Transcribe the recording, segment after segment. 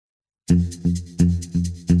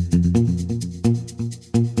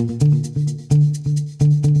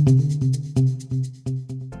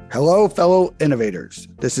Hello, fellow innovators.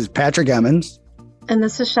 This is Patrick Emmons. And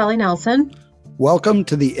this is Shelley Nelson. Welcome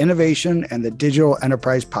to the Innovation and the Digital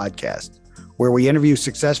Enterprise Podcast, where we interview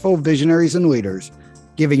successful visionaries and leaders,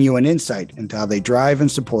 giving you an insight into how they drive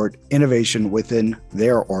and support innovation within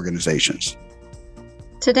their organizations.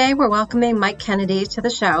 Today, we're welcoming Mike Kennedy to the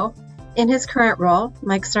show. In his current role,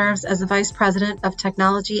 Mike serves as the Vice President of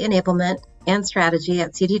Technology Enablement and Strategy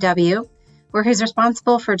at CDW, where he's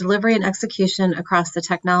responsible for delivery and execution across the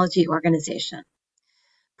technology organization.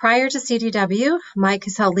 Prior to CDW, Mike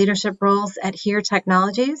has held leadership roles at HERE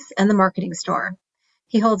Technologies and the Marketing Store.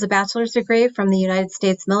 He holds a bachelor's degree from the United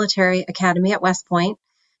States Military Academy at West Point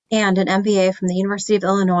and an MBA from the University of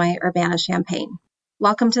Illinois, Urbana-Champaign.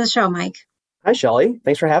 Welcome to the show, Mike. Hi, Shelley.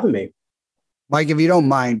 Thanks for having me. Mike, if you don't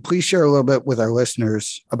mind, please share a little bit with our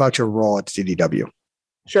listeners about your role at CDW.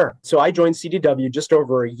 Sure. So I joined CDW just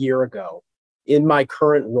over a year ago. In my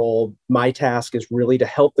current role, my task is really to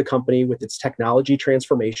help the company with its technology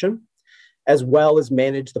transformation, as well as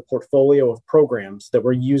manage the portfolio of programs that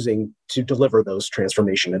we're using to deliver those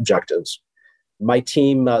transformation objectives. My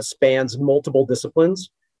team spans multiple disciplines.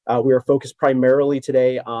 We are focused primarily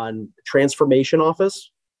today on transformation office,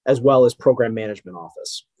 as well as program management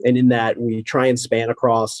office. And in that, we try and span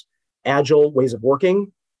across agile ways of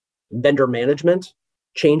working, vendor management,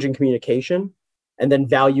 change in communication, and then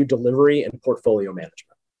value delivery and portfolio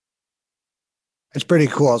management. It's pretty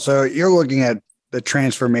cool. So you're looking at the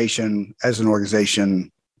transformation as an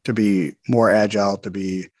organization to be more agile,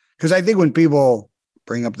 because I think when people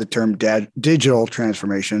bring up the term digital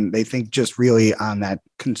transformation, they think just really on that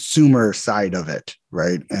consumer side of it,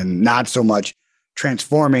 right? And not so much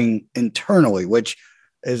transforming internally, which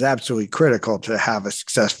is absolutely critical to have a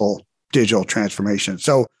successful digital transformation.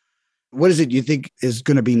 So what is it you think is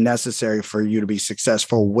going to be necessary for you to be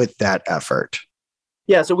successful with that effort?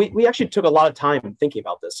 Yeah, so we actually took a lot of time thinking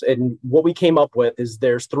about this. And what we came up with is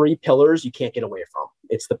there's three pillars you can't get away from.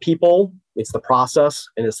 It's the people, it's the process,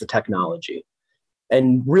 and it's the technology.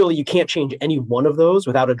 And really, you can't change any one of those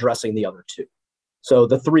without addressing the other two. So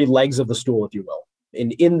the three legs of the stool, if you will.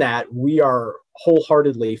 And in that, we are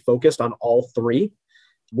wholeheartedly focused on all three.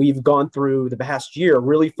 We've gone through the past year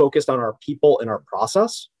really focused on our people and our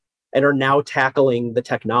process, and are now tackling the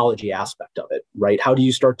technology aspect of it, right? How do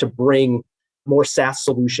you start to bring more SaaS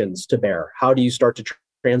solutions to bear? How do you start to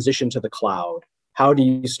transition to the cloud? How do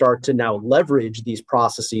you start to now leverage these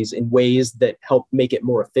processes in ways that help make it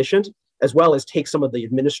more efficient, as well as take some of the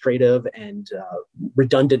administrative and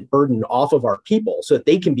redundant burden off of our people so that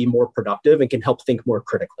they can be more productive and can help think more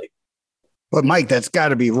critically? But Mike, that's got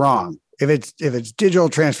to be wrong. If it's digital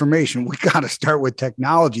transformation, we got to start with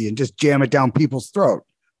technology and just jam it down people's throat.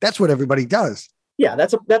 That's what everybody does. Yeah,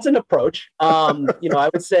 that's an approach. I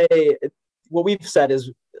would say what we've said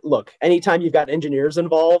is, look, anytime you've got engineers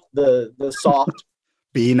involved, the soft.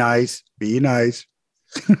 Be nice.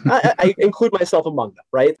 I include myself among them,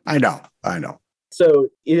 right? I know. So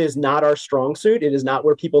it is not our strong suit. It is not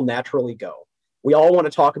where people naturally go. We all want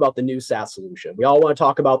to talk about the new SaaS solution. We all want to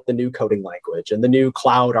talk about the new coding language and the new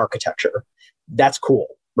cloud architecture. That's cool,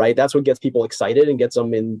 right? That's what gets people excited and gets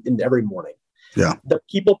them in every morning. Yeah. The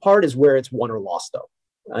people part is where it's won or lost, though.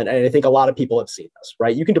 And I think a lot of people have seen this,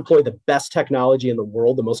 right? You can deploy the best technology in the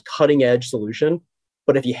world, the most cutting edge solution,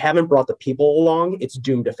 but if you haven't brought the people along, it's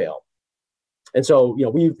doomed to fail. And so,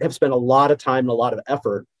 we have spent a lot of time and a lot of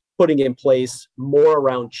effort putting in place more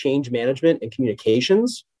around change management and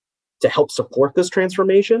communications to help support this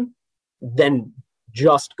transformation than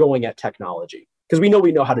just going at technology. Because we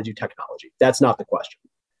know how to do technology. That's not the question.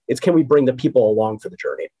 It's, can we bring the people along for the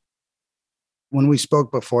journey? When we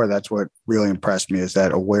spoke before, that's what really impressed me, is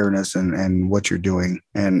that awareness and what you're doing.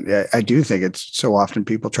 And I do think it's so often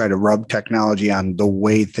people try to rub technology on the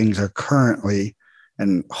way things are currently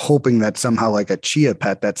and hoping that somehow like a chia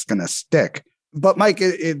pet that's going to stick. But Mike,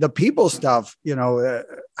 the people stuff,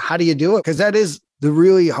 how do you do it? Because that is the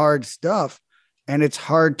really hard stuff. And it's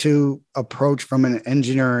hard to approach from an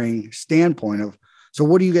engineering standpoint so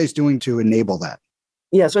what are you guys doing to enable that?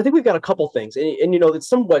 Yeah, so I think we've got a couple things, and it's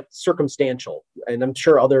somewhat circumstantial, and I'm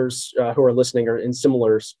sure others who are listening are in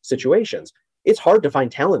similar situations. It's hard to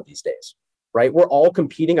find talent these days, right? We're all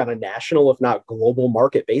competing on a national, if not global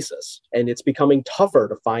market basis, and it's becoming tougher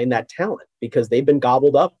to find that talent because they've been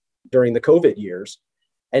gobbled up during the COVID years,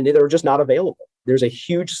 and they're just not available. There's a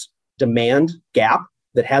huge demand gap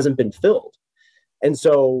that hasn't been filled. And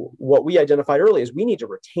so what we identified early is we need to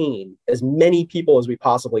retain as many people as we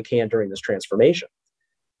possibly can during this transformation.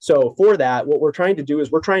 So for that, what we're trying to do is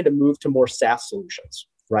we're trying to move to more SaaS solutions.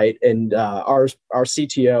 right? And our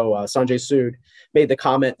CTO, Sanjay Sood, made the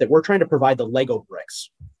comment that we're trying to provide the Lego bricks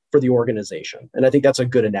for the organization. And I think that's a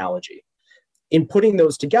good analogy. In putting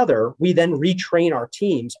those together, we then retrain our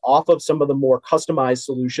teams off of some of the more customized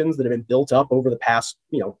solutions that have been built up over the past,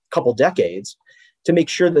 couple decades to make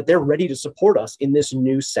sure that they're ready to support us in this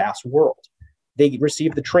new SaaS world. They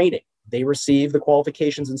receive the training, they receive the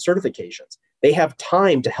qualifications and certifications. They have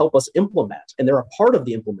time to help us implement, and they're a part of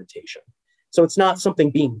the implementation. So it's not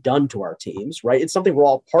something being done to our teams, right? It's something we're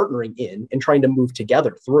all partnering in and trying to move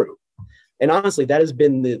together through. And honestly, that has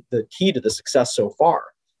been the key to the success so far,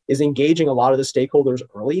 is engaging a lot of the stakeholders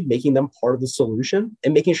early, making them part of the solution,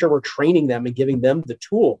 and making sure we're training them and giving them the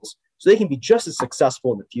tools so they can be just as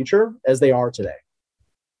successful in the future as they are today.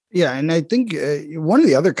 Yeah. And I think one of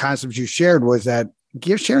the other concepts you shared was that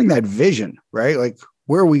sharing that vision, right? Like,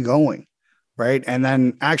 where are we going? Right. And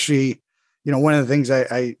then actually, one of the things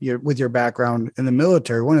with your background in the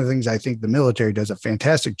military, one of the things I think the military does a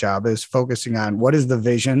fantastic job is focusing on what is the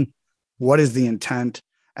vision, what is the intent,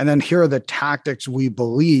 and then here are the tactics we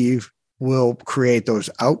believe will create those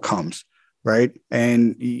outcomes, right?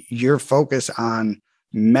 And your focus on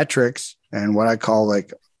metrics and what I call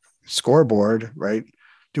like scoreboard, right?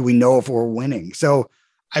 Do we know if we're winning? So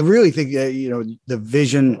I really think that, the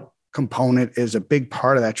vision component is a big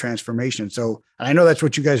part of that transformation. So, and I know that's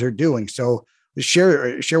what you guys are doing. So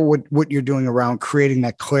share what you're doing around creating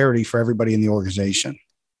that clarity for everybody in the organization.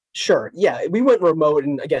 Sure. Yeah, we went remote,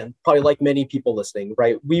 and again, probably like many people listening,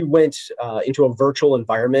 right? We went into a virtual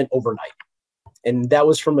environment overnight, and that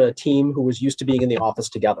was from a team who was used to being in the office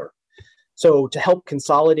together. So to help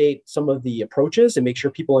consolidate some of the approaches and make sure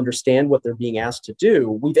people understand what they're being asked to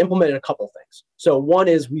do, we've implemented a couple things. So one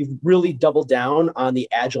is we've really doubled down on the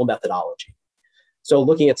agile methodology. So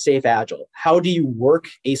looking at Safe Agile, how do you work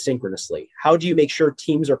asynchronously? How do you make sure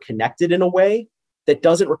teams are connected in a way that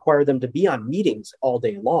doesn't require them to be on meetings all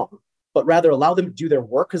day long, but rather allow them to do their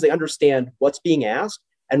work because they understand what's being asked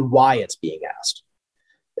and why it's being asked?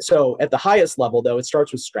 So at the highest level, though, it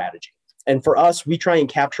starts with strategy. And for us, we try and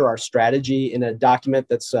capture our strategy in a document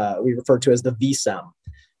that's we refer to as the VSEM.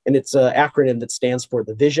 And it's an acronym that stands for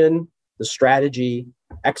the vision, the strategy,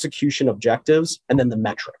 execution objectives, and then the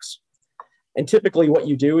metrics. And typically what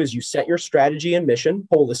you do is you set your strategy and mission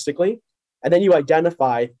holistically, and then you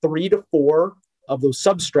identify 3 to 4 of those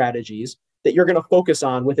sub-strategies that you're going to focus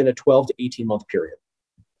on within a 12 to 18 month period.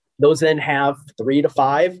 Those then have 3 to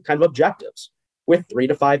 5 kind of objectives with 3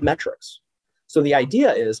 to 5 metrics. So the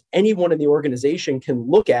idea is anyone in the organization can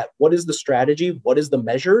look at what is the strategy, what is the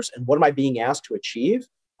measures, and what am I being asked to achieve,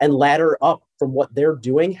 and ladder up from what they're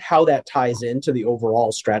doing, how that ties into the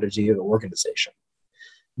overall strategy of the organization.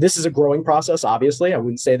 This is a growing process, obviously. I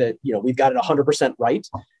wouldn't say that we've got it 100% right,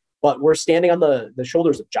 but we're standing on the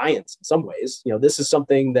shoulders of giants in some ways. This is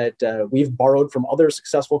something that we've borrowed from other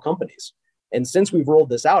successful companies. And since we've rolled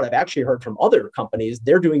this out, I've actually heard from other companies,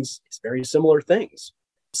 they're doing very similar things.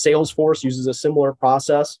 Salesforce uses a similar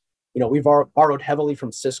process. We've borrowed heavily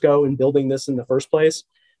from Cisco in building this in the first place.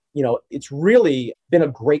 It's really been a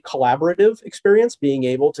great collaborative experience being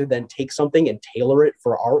able to then take something and tailor it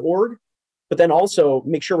for our org, but then also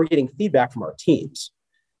make sure we're getting feedback from our teams.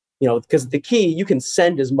 Because the key, you can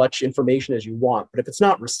send as much information as you want, but if it's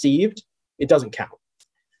not received, it doesn't count.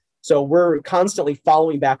 So we're constantly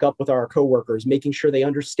following back up with our coworkers, making sure they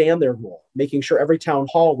understand their role, making sure every town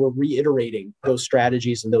hall we're reiterating those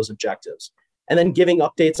strategies and those objectives, and then giving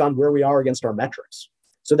updates on where we are against our metrics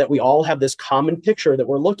so that we all have this common picture that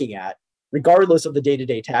we're looking at, regardless of the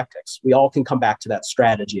day-to-day tactics. We all can come back to that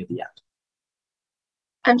strategy at the end.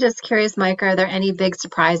 I'm just curious, Mike, are there any big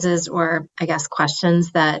surprises or, I guess,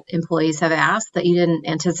 questions that employees have asked that you didn't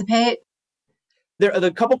anticipate? There are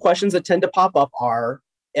the couple questions that tend to pop up are,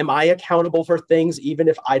 am I accountable for things even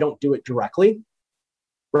if I don't do it directly?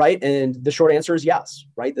 Right? And the short answer is yes,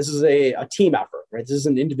 right? This is a team effort, right? This is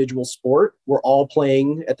an individual sport. We're all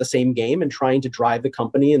playing at the same game and trying to drive the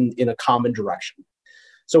company in a common direction.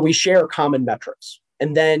 So we share common metrics,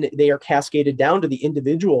 and then they are cascaded down to the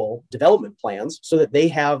individual development plans so that they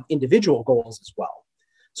have individual goals as well.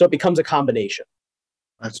 So it becomes a combination.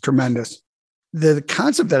 That's tremendous. The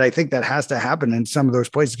concept that I think that has to happen in some of those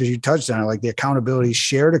places, because you touched on it, like the accountability,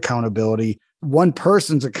 shared accountability, one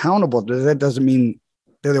person's accountable. That doesn't mean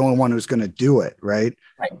they're the only one who's going to do it, right?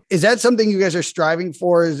 Right. Is that something you guys are striving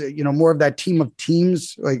for? Is it, more of that team of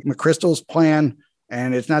teams, like McChrystal's plan?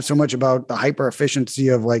 And it's not so much about the hyper efficiency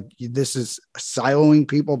of like, this is siloing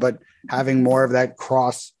people, but having more of that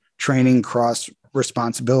cross training, cross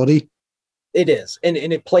responsibility. It is. And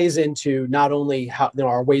it plays into not only how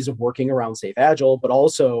our ways of working around Safe Agile, but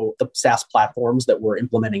also the SaaS platforms that we're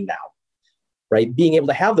implementing now. right? Being able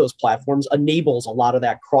to have those platforms enables a lot of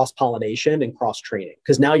that cross-pollination and cross-training,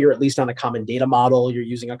 because now you're at least on a common data model. You're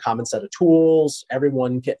using a common set of tools.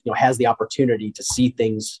 Everyone has the opportunity to see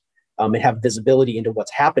things and have visibility into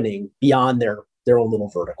what's happening beyond their own little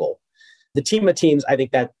vertical. The team of teams, I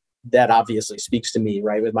think that obviously speaks to me,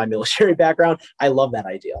 right? With my military background, I love that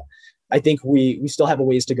idea. I think we still have a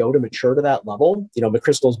ways to go to mature to that level.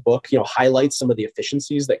 McChrystal's book, highlights some of the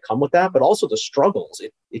efficiencies that come with that, but also the struggles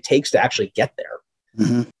it takes to actually get there.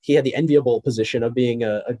 Mm-hmm. He had the enviable position of being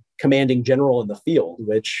a commanding general in the field,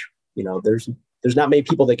 which, there's not many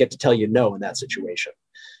people that get to tell you no in that situation.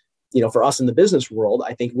 For us in the business world,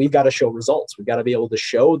 I think we've got to show results. We've got to be able to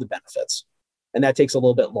show the benefits. And that takes a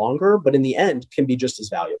little bit longer, but in the end can be just as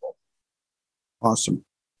valuable. Awesome.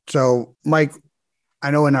 So, Mike, I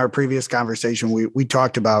know in our previous conversation, we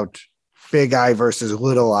talked about big I versus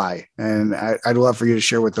little I, and I'd love for you to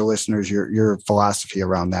share with the listeners your philosophy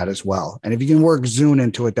around that as well. And if you can work Zune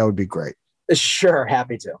into it, that would be great. Sure.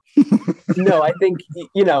 Happy to. No, I think,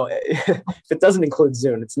 if it doesn't include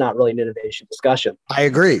Zune, it's not really an innovation discussion. I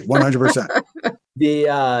agree. 100%.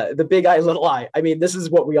 The big I, little I. I mean, this is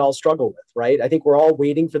what we all struggle with, right? I think we're all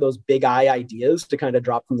waiting for those big I ideas to kind of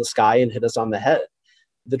drop from the sky and hit us on the head.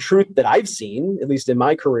 The truth that I've seen, at least in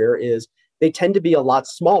my career, is they tend to be a lot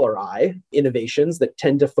smaller I innovations that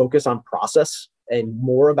tend to focus on process and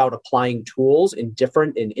more about applying tools in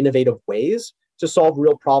different and innovative ways to solve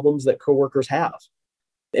real problems that coworkers have.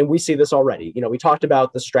 And we see this already. We talked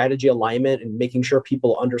about the strategy alignment and making sure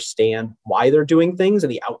people understand why they're doing things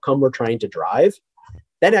and the outcome we're trying to drive.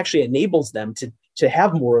 That actually enables them to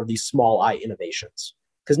have more of these small I innovations,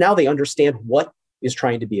 because now they understand what is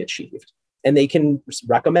trying to be achieved. And they can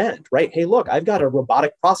recommend, right? Hey, look, I've got a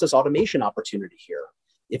robotic process automation opportunity here.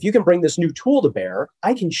 If you can bring this new tool to bear,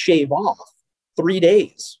 I can shave off 3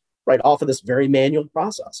 days, right, off of this very manual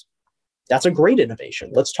process. That's a great innovation.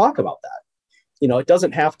 Let's talk about that. It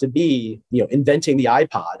doesn't have to be, inventing the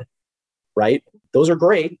iPod, right? Those are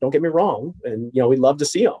great. Don't get me wrong. And, we'd love to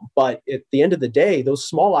see them. But at the end of the day, those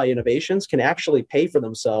small I innovations can actually pay for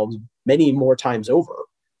themselves many more times over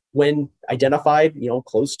when identified,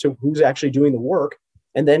 close to who's actually doing the work,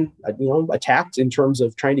 and then, attacked in terms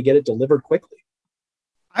of trying to get it delivered quickly.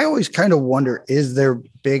 I always kind of wonder, is there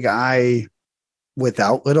big I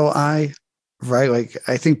without little I, right? Like,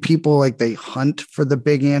 I think people they hunt for the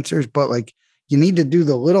big answers, but you need to do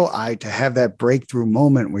the little I to have that breakthrough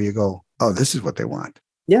moment where you go, oh, this is what they want.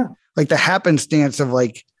 Yeah. Like the happenstance of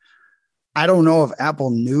I don't know if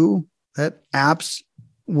Apple knew that apps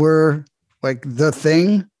were the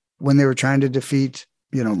thing when they were trying to defeat,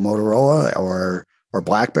 Motorola or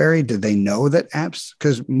BlackBerry. Did they know that apps?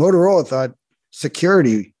 Because Motorola thought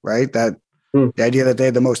security, right? That the idea that they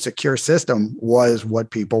had the most secure system was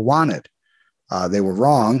what people wanted. They were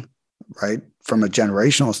wrong, right? From a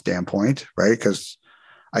generational standpoint, right? Because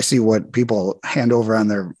I see what people hand over on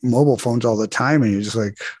their mobile phones all the time. And you're just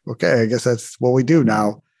okay, I guess that's what we do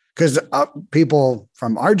now. Because people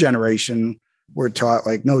from our generation were taught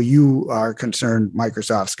no, you are concerned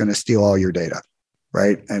Microsoft's going to steal all your data,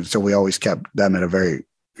 right? And so we always kept them at a very,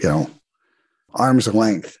 arm's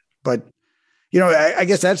length. But, I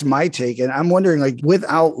guess that's my take. And I'm wondering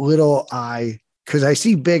without little I, because I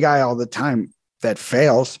see big I all the time that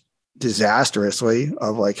fails disastrously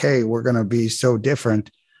of hey, we're going to be so different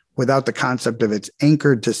without the concept of it's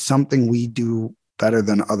anchored to something we do better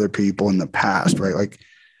than other people in the past, right?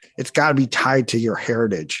 It's got to be tied to your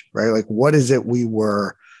heritage, right? What is it we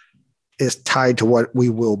were is tied to what we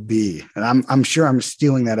will be. And I'm sure I'm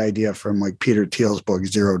stealing that idea from Peter Thiel's book,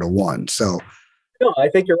 0 to 1. So no, I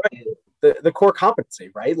think you're right. The core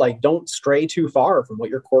competency, right? Don't stray too far from what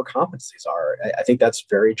your core competencies are. I think that's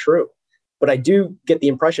very true. But I do get the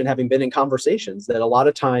impression, having been in conversations, that a lot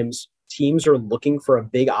of times teams are looking for a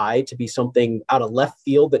big I to be something out of left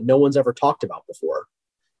field that no one's ever talked about before.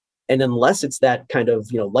 And unless it's that kind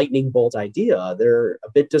of, lightning bolt idea, they're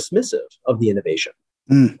a bit dismissive of the innovation.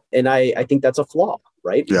 And I think that's a flaw,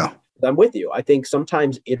 right? Yeah. I'm with you. I think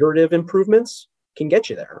sometimes iterative improvements can get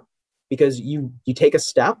you there because you take a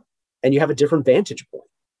step and you have a different vantage point.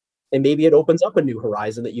 And maybe it opens up a new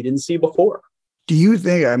horizon that you didn't see before. Do you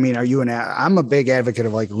think, are you I'm a big advocate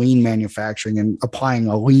of lean manufacturing and applying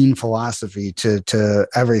a lean philosophy to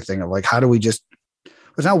everything of how do we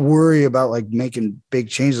let's not worry about making big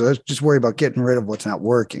changes. Let's just worry about getting rid of what's not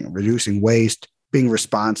working, reducing waste, being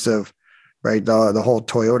responsive, right? The whole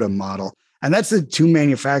Toyota model. And that's the two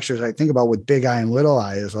manufacturers I think about with big I and little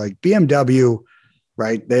I is BMW,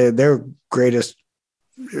 right? Their greatest,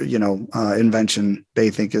 invention they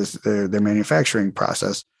think is their manufacturing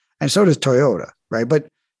process. And so does Toyota, right? But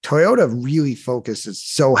Toyota really focuses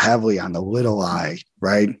so heavily on the little I,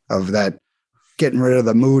 right? Of that getting rid of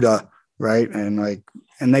the muda, right? And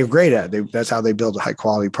they're great at it. That's how they build high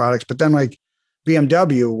quality products. But then like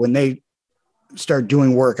BMW, when they start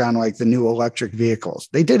doing work on like the new electric vehicles,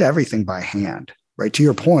 they did everything by hand, right? To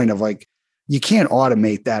your point of like, you can't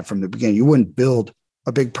automate that from the beginning. You wouldn't build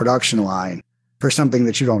a big production line for something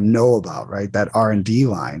that you don't know about, right? That R&D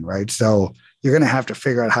line, right? So you're going to have to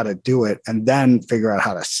figure out how to do it and then figure out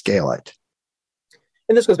how to scale it.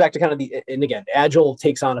 And this goes back to kind of and again, Agile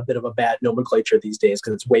takes on a bit of a bad nomenclature these days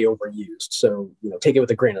because it's way overused. So, take it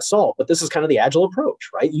with a grain of salt, but this is kind of the Agile approach,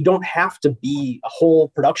 right? You don't have to be a whole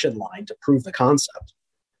production line to prove the concept.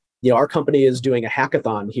 Our company is doing a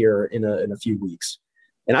hackathon here in a few weeks,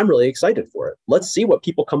 and I'm really excited for it. Let's see what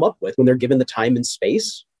people come up with when they're given the time and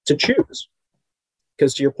space to choose.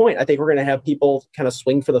 Because to your point, I think we're going to have people kind of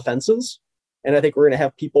swing for the fences. And I think we're going to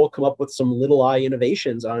have people come up with some little I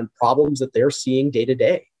innovations on problems that they're seeing day to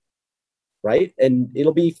day, right? And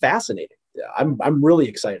it'll be fascinating. I'm really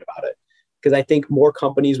excited about it because I think more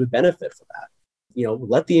companies would benefit from that.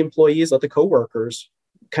 Let the employees, let the coworkers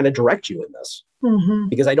kind of direct you in this. Mm-hmm.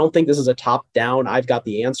 Because I don't think this is a top down, I've got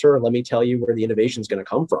the answer, let me tell you where the innovation is going to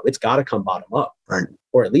come from. It's got to come bottom up, right?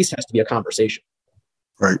 Or at least has to be a conversation.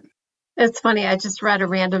 Right. It's funny. I just read a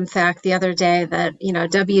random fact the other day that,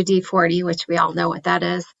 WD-40, which we all know what that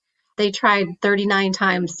is, they tried 39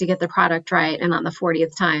 times to get the product right. And on the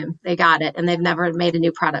 40th time, they got it. And they've never made a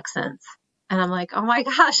new product since. And I'm like, oh my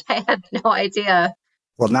gosh, I had no idea.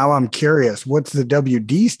 Well, now I'm curious. What's the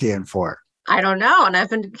WD stand for? I don't know. And I've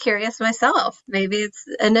been curious myself. Maybe it's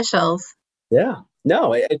initials. Yeah.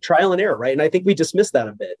 No, trial and error, right? And I think we dismiss that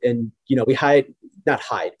a bit. And, we not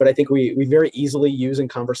hide, but I think we very easily use in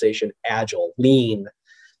conversation agile, lean,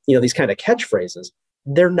 these kind of catchphrases.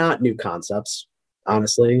 They're not new concepts,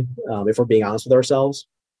 honestly, if we're being honest with ourselves,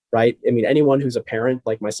 right? I mean, anyone who's a parent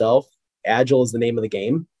like myself, agile is the name of the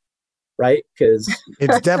game, right? Because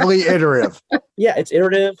it's definitely iterative. Yeah, it's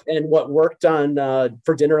iterative. And what worked on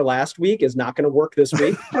for dinner last week is not going to work this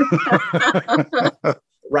week.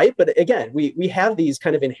 Right. But again, we have these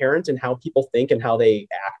kind of inherent in how people think and how they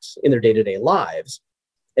act in their day-to-day lives.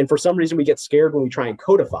 And for some reason, we get scared when we try and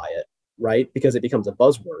codify it, right? Because it becomes a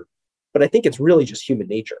buzzword. But I think it's really just human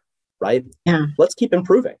nature, right? Yeah. Let's keep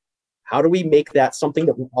improving. How do we make that something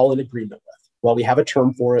that we're all in agreement with? Well, we have a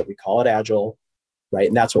term for it. We call it agile, right?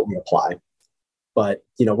 And that's what we apply. But,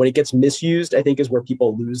 when it gets misused, I think is where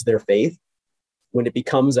people lose their faith. When it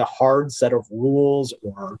becomes a hard set of rules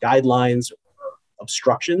or guidelines,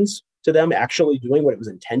 obstructions to them actually doing what it was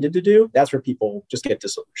intended to do, that's where people just get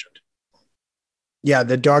disillusioned. Yeah,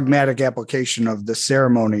 the dogmatic application of the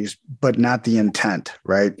ceremonies, but not the intent,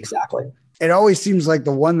 right? Exactly. It always seems like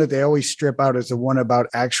the one that they always strip out is the one about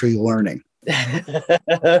actually learning.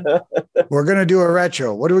 We're going to do a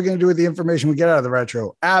retro. What are we going to do with the information we get out of the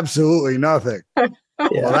retro? Absolutely nothing. Yeah.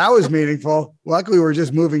 Well, that was meaningful. Luckily, we're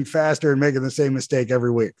just moving faster and making the same mistake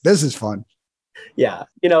every week. This is fun. Yeah.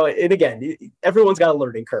 And again, everyone's got a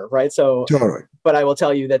learning curve, right? So, totally. But I will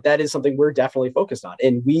tell you that is something we're definitely focused on.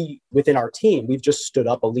 And within our team, we've just stood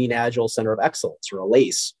up a Lean Agile Center of Excellence, or a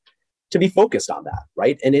LACE, to be focused on that,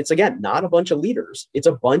 right? And it's, again, not a bunch of leaders. It's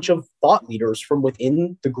a bunch of thought leaders from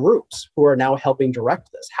within the groups who are now helping direct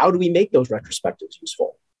this. How do we make those retrospectives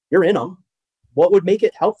useful? You're in them. What would make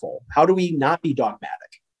it helpful? How do we not be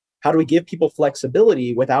dogmatic? How do we give people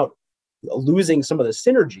flexibility without losing some of the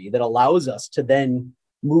synergy that allows us to then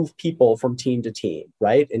move people from team to team,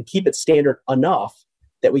 right? And keep it standard enough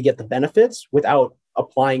that we get the benefits without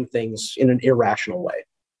applying things in an irrational way.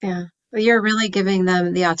 Yeah. Well, you're really giving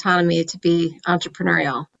them the autonomy to be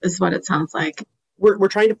entrepreneurial, is what it sounds like. We're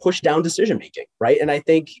trying to push down decision-making, right? And I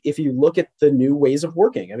think if you look at the new ways of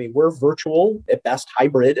working, I mean, we're virtual, at best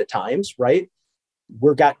hybrid at times, right?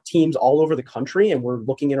 We've got teams all over the country, and we're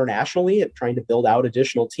looking internationally at trying to build out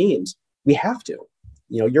additional teams. We have to.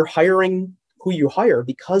 You're hiring who you hire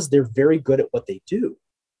because they're very good at what they do.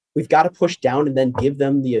 We've got to push down and then give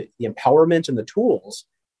them the empowerment and the tools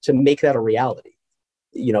to make that a reality.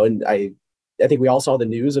 And I think we all saw the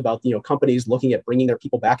news about, companies looking at bringing their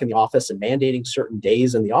people back in the office and mandating certain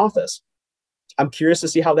days in the office. I'm curious to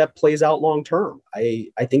see how that plays out long term.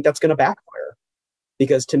 I think that's going to backfire,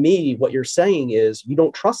 because to me, what you're saying is you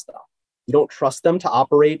don't trust them. You don't trust them to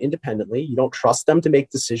operate independently. You don't trust them to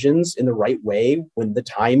make decisions in the right way when the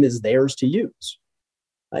time is theirs to use.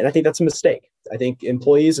 And I think that's a mistake. I think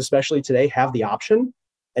employees, especially today, have the option.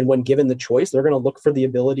 And when given the choice, they're going to look for the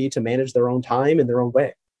ability to manage their own time in their own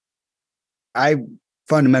way. I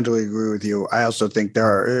fundamentally agree with you. I also think there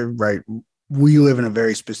are, right, we live in a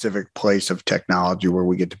very specific place of technology where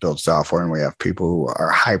we get to build software and we have people who are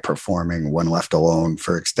high performing when left alone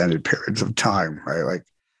for extended periods of time, right? Like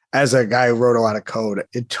as a guy who wrote a lot of code,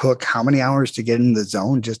 it took how many hours to get in the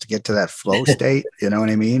zone just to get to that flow state? You know what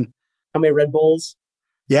I mean? How many Red Bulls?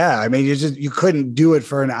 Yeah. I mean, you couldn't do it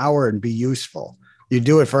for an hour and be useful. You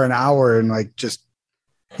do it for an hour and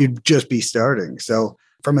you'd just be starting. So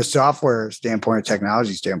from a software standpoint, a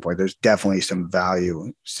technology standpoint, there's definitely some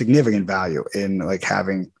value, significant value in like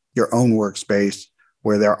having your own workspace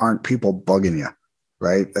where there aren't people bugging you,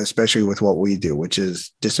 right? Especially with what we do, which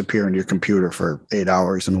is disappear into your computer for 8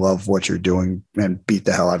 hours and love what you're doing and beat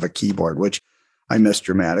the hell out of a keyboard, which I miss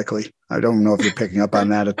dramatically. I don't know if you're picking up on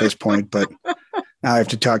that at this point, but now I have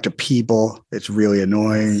to talk to people. It's really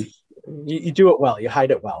annoying. You do it well. You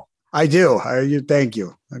hide it well. I do. Thank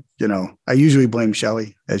you. I usually blame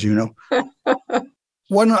Shelly, as you know.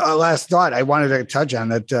 One last thought I wanted to touch on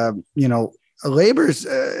that, labor's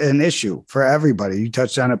an issue for everybody. You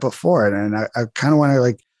touched on it before. And I kind of want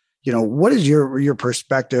to what is your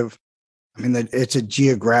perspective? I mean, it's a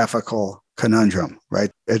geographical conundrum,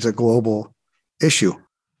 right? It's a global issue.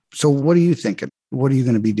 So what are you thinking? What are you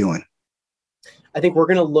going to be doing? I think we're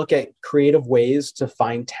going to look at creative ways to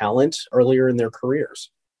find talent earlier in their careers.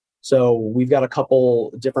 So we've got a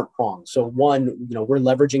couple different prongs. So one, we're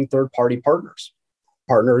leveraging third-party partners,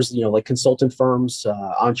 like consultant firms,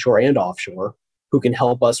 onshore and offshore, who can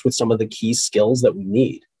help us with some of the key skills that we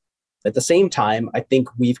need. At the same time, I think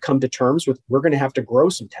we've come to terms with we're going to have to grow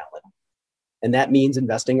some talent. And that means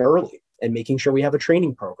investing early and making sure we have a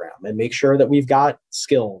training program and make sure that we've got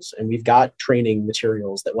skills and we've got training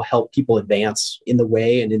materials that will help people advance in the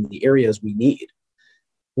way and in the areas we need.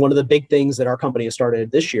 One of the big things that our company has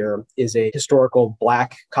started this year is a historical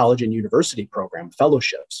Black college and university program,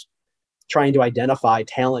 fellowships, trying to identify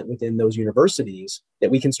talent within those universities that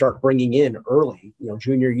we can start bringing in early,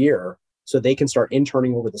 junior year, so they can start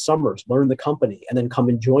interning over the summers, learn the company, and then come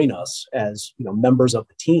and join us as members of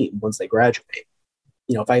the team once they graduate.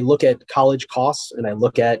 If I look at college costs and I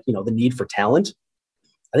look at the need for talent,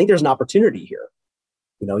 I think there's an opportunity here.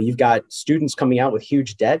 You've got students coming out with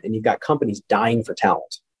huge debt and you've got companies dying for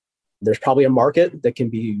talent. There's probably a market that can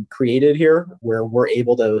be created here where we're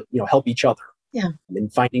able to, help each other. Yeah.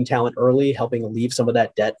 And finding talent early, helping alleviate some of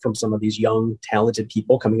that debt from some of these young, talented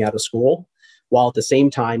people coming out of school, while at the same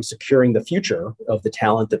time securing the future of the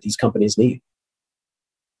talent that these companies need.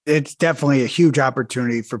 It's definitely a huge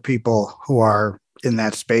opportunity for people who are in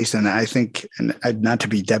that space. And I think, and not to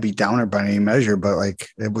be Debbie Downer by any measure, but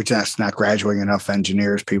we're just not graduating enough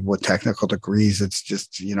engineers, people with technical degrees. It's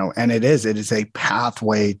just, and it is a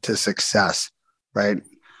pathway to success, right?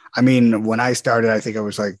 I mean, when I started, I think I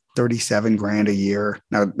was like 37 grand a year.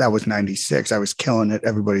 Now that was 96. I was killing it.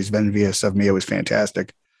 Everybody's envious of me. It was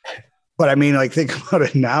fantastic. But I mean, think about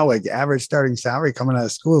it now, average starting salary coming out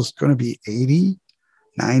of school is going to be 80,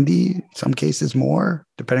 90, some cases more,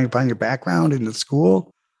 depending upon your background in the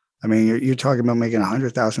school. I mean, you're talking about making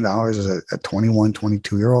 $100,000 as a 21,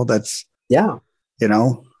 22-year-old. That's, yeah.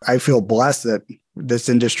 I feel blessed that this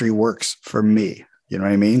industry works for me. You know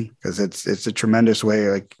what I mean? Because it's a tremendous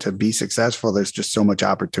way to be successful. There's just so much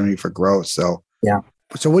opportunity for growth. So, yeah.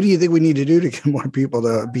 So what do you think we need to do to get more people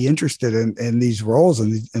to be interested in these roles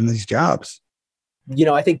and in these jobs?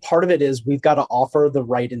 I think part of it is we've got to offer the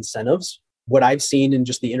right incentives. What I've seen in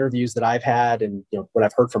just the interviews that I've had and what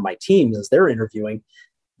I've heard from my teams as they're interviewing,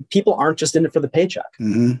 people aren't just in it for the paycheck.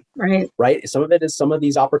 Mm-hmm. Right. Some of it is some of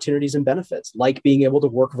these opportunities and benefits, like being able to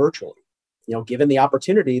work virtually. Given the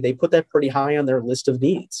opportunity, they put that pretty high on their list of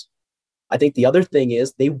needs. I think the other thing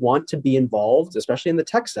is they want to be involved, especially in the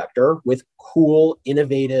tech sector, with cool,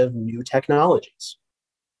 innovative new technologies.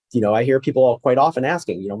 I hear people quite often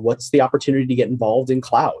asking, what's the opportunity to get involved in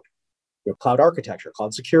cloud? Cloud architecture,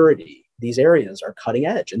 cloud security. These areas are cutting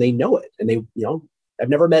edge and they know it. And they, I've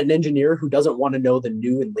never met an engineer who doesn't want to know the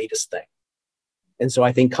new and latest thing. And so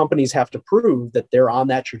I think companies have to prove that they're on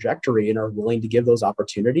that trajectory and are willing to give those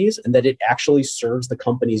opportunities and that it actually serves the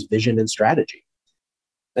company's vision and strategy.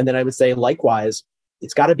 And then I would say, likewise,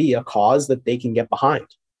 it's got to be a cause that they can get behind.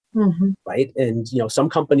 Mm-hmm. Right. And, some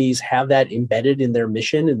companies have that embedded in their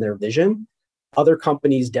mission and their vision. Other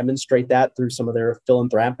companies demonstrate that through some of their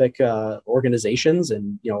philanthropic organizations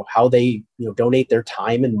and, how they, donate their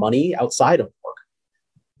time and money outside of work.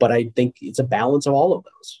 But I think it's a balance of all of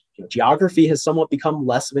those. Geography has somewhat become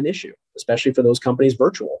less of an issue, especially for those companies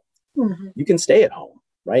virtual. Mm-hmm. You can stay at home,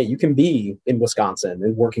 right? You can be in Wisconsin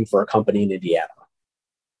and working for a company in Indiana.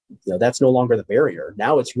 That's no longer the barrier.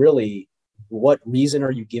 Now it's really, what reason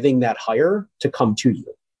are you giving that hire to come to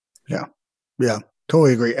you? Yeah.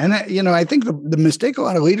 Totally agree. And, I think the mistake a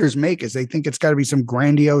lot of leaders make is they think it's got to be some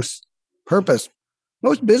grandiose purpose.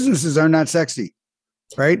 Most businesses are not sexy,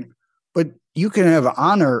 right? But you can have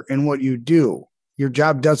honor in what you do. Your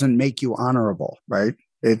job doesn't make you honorable, right?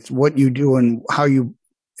 It's what you do and how you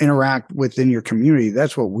interact within your community.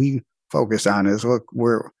 That's what we focus on is, look,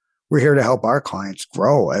 we're here to help our clients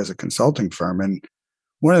grow as a consulting firm. And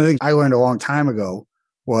one of the things I learned a long time ago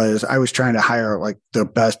was I was trying to hire like the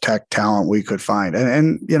best tech talent we could find.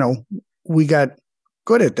 And we got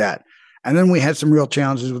good at that. And then we had some real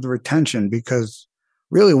challenges with retention, because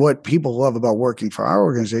really what people love about working for our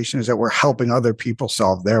organization is that we're helping other people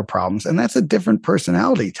solve their problems. And that's a different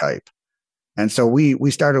personality type. And so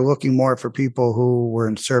we started looking more for people who were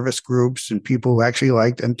in service groups and people who actually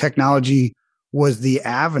liked, and technology was the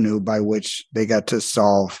avenue by which they got to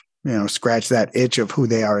solve, scratch that itch of who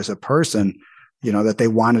they are as a person, that they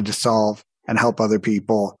wanted to solve and help other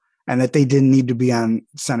people, and that they didn't need to be on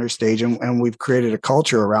center stage. And we've created a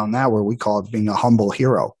culture around that where we call it being a humble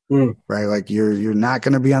hero, right? Like you're not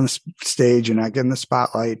going to be on the stage, you're not getting the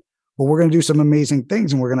spotlight, but we're going to do some amazing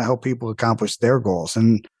things and we're going to help people accomplish their goals.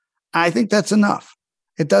 And I think that's enough.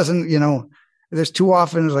 It doesn't, there's too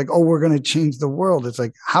often it's like, oh, we're going to change the world. It's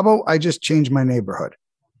like, how about I just change my neighborhood,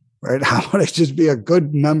 right? How about I just be a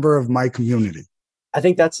good member of my community? I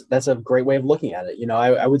think that's a great way of looking at it.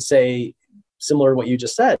 I would say similar to what you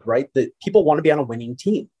just said, right? That people want to be on a winning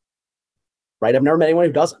team, right? I've never met anyone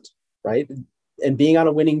who doesn't, right? And being on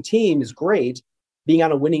a winning team is great. Being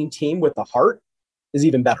on a winning team with the heart is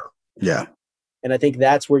even better. Yeah. And I think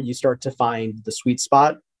that's where you start to find the sweet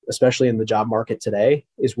spot, especially in the job market today,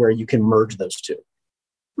 is where you can merge those two.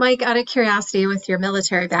 Mike, out of curiosity, with your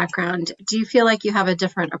military background, do you feel like you have a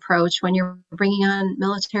different approach when you're bringing on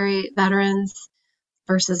military veterans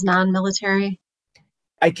versus non-military?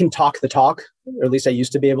 I can talk the talk, or at least I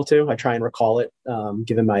used to be able to. I try and recall it,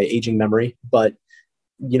 given my aging memory. But,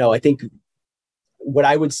 I think what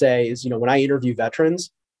I would say is, when I interview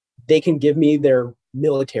veterans, they can give me their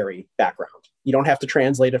military background. You don't have to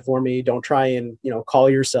translate it for me. Don't try and, call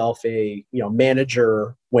yourself a,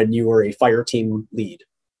 manager when you were a fire team lead,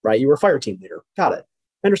 right? You were a fire team leader. Got it.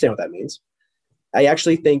 I understand what that means. I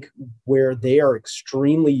actually think where they are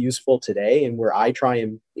extremely useful today, and where I try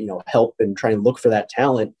and, help and try and look for that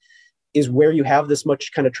talent, is where you have this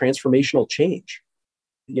much kind of transformational change.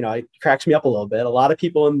 It cracks me up a little bit. A lot of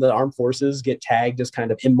people in the armed forces get tagged as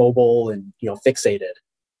kind of immobile and, fixated.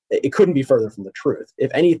 It couldn't be further from the truth.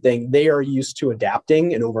 If anything, they are used to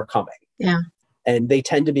adapting and overcoming. Yeah. And they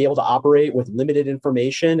tend to be able to operate with limited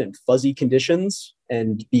information and fuzzy conditions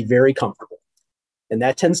and be very comfortable. And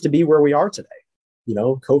that tends to be where we are today.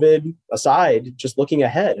 COVID aside, just looking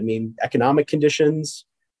ahead, economic conditions,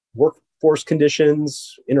 workforce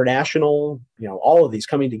conditions, international, all of these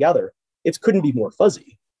coming together, it couldn't be more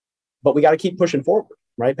fuzzy. But we got to keep pushing forward,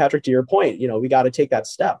 right? Patrick, to your point, we got to take that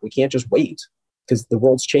step. We can't just wait, because the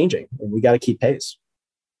world's changing and we got to keep pace.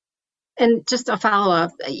 And just a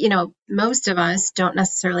follow-up, most of us don't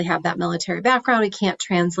necessarily have that military background. We can't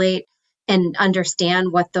translate and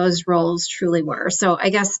understand what those roles truly were. So I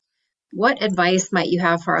guess, what advice might you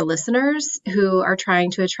have for our listeners who are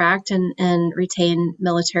trying to attract and retain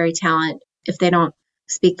military talent if they don't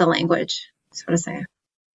speak the language, so to say?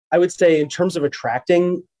 I would say in terms of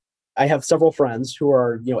attracting, I have several friends who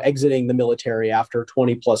are, exiting the military after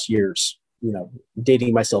 20 plus years,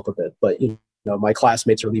 dating myself a bit, but, my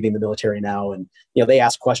classmates are leaving the military now, and, they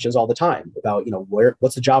ask questions all the time about,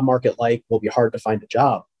 what's the job market like? Will it be hard to find a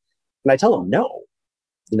job? And I tell them no,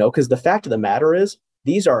 because the fact of the matter is,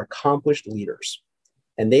 these are accomplished leaders,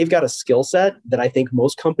 and they've got a skill set that I think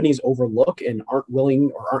most companies overlook and aren't willing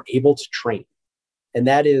or aren't able to train. And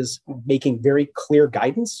that is making very clear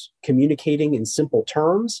guidance, communicating in simple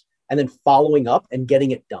terms, and then following up and getting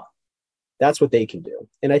it done. That's what they can do.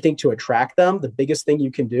 And I think to attract them, the biggest thing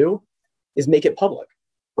you can do is make it public,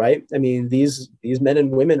 right? These men and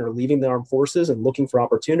women are leaving the armed forces and looking for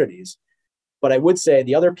opportunities. But I would say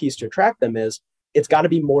the other piece to attract them is it's got to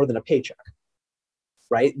be more than a paycheck.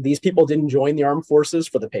 Right? These people didn't join the armed forces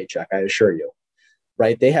for the paycheck, I assure you,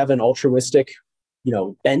 right? They have an altruistic,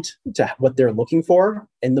 bent to what they're looking for.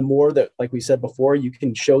 And the more that, like we said before, you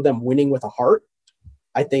can show them winning with a heart,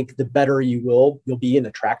 I think the better you'll be in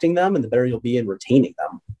attracting them, and the better you'll be in retaining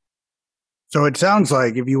them. So it sounds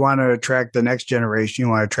like if you want to attract the next generation, you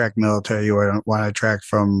want to attract military, you want to attract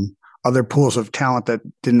from other pools of talent that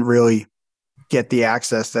didn't really get the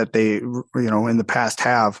access that they, in the past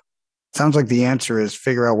have. Sounds like the answer is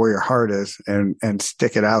figure out where your heart is and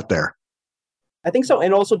stick it out there. I think so.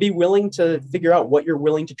 And also be willing to figure out what you're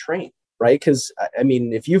willing to train, right? Because,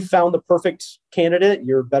 if you found the perfect candidate,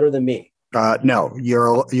 you're better than me. No,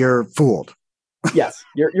 you're fooled. Yes,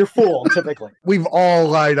 you're fooled typically. We've all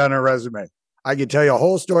lied on a resume. I could tell you a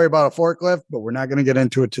whole story about a forklift, but we're not going to get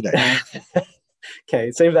into it today.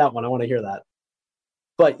 Okay, save that one. I want to hear that.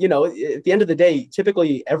 But, at the end of the day,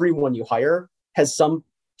 typically everyone you hire has some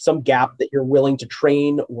gap that you're willing to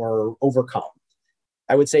train or overcome.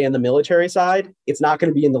 I would say in the military side, it's not going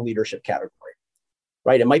to be in the leadership category,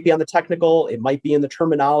 right? It might be on the technical, it might be in the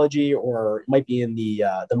terminology, or it might be in the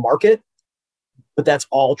market, but that's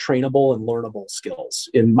all trainable and learnable skills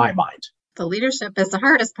in my mind. The leadership is the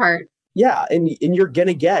hardest part. Yeah, and you're going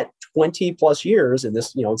to get 20 plus years in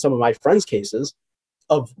this, in some of my friends' cases,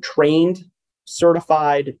 of trained,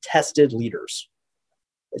 certified, tested leaders.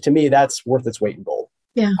 To me, that's worth its weight in gold.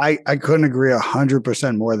 Yeah, I couldn't agree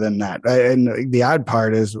 100% more than that. And the odd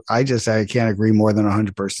part is I can't agree more than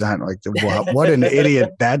 100%. Like, what an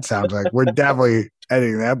idiot that sounds like. We're definitely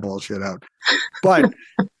editing that bullshit out. But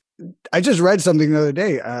I just read something the other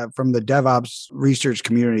day from the DevOps research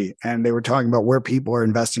community, and they were talking about where people are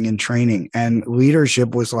investing in training, and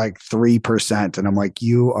leadership was like 3%. And I'm like,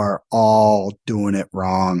 you are all doing it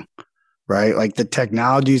wrong, right? Like the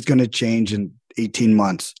technology is going to change in 18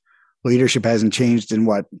 months. Leadership hasn't changed in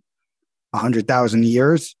 100,000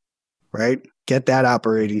 years, right? Get that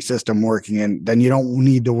operating system working, and then you don't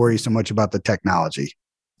need to worry so much about the technology.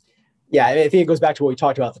 Yeah, I think it goes back to what we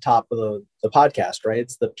talked about at the top of the podcast, right?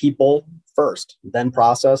 It's the people first, then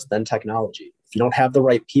process, then technology. If you don't have the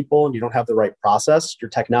right people and you don't have the right process, your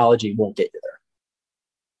technology won't get you there.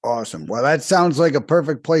 Awesome. Well, that sounds like a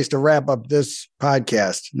perfect place to wrap up this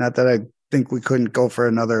podcast. Not that I think we couldn't go for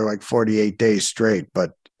another 48 days straight,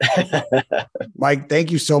 but Mike,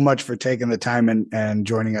 thank you so much for taking the time and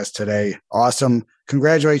joining us today. Awesome.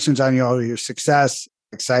 Congratulations on your success.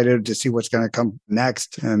 Excited to see what's going to come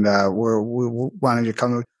next. And we wanted to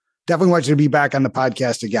come. Definitely want you to be back on the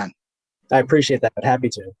podcast again. I appreciate that. Happy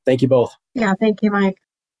to. Thank you both. Yeah, thank you, Mike.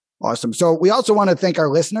 Awesome. So we also want to thank our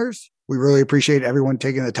listeners. We really appreciate everyone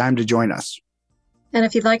taking the time to join us. And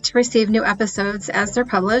if you'd like to receive new episodes as they're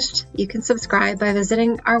published, you can subscribe by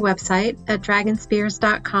visiting our website at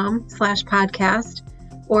dragonspears.com/podcast,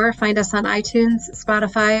 or find us on iTunes,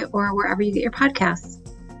 Spotify, or wherever you get your podcasts.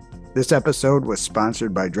 This episode was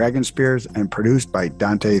sponsored by Dragon Spears and produced by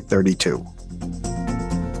Dante32.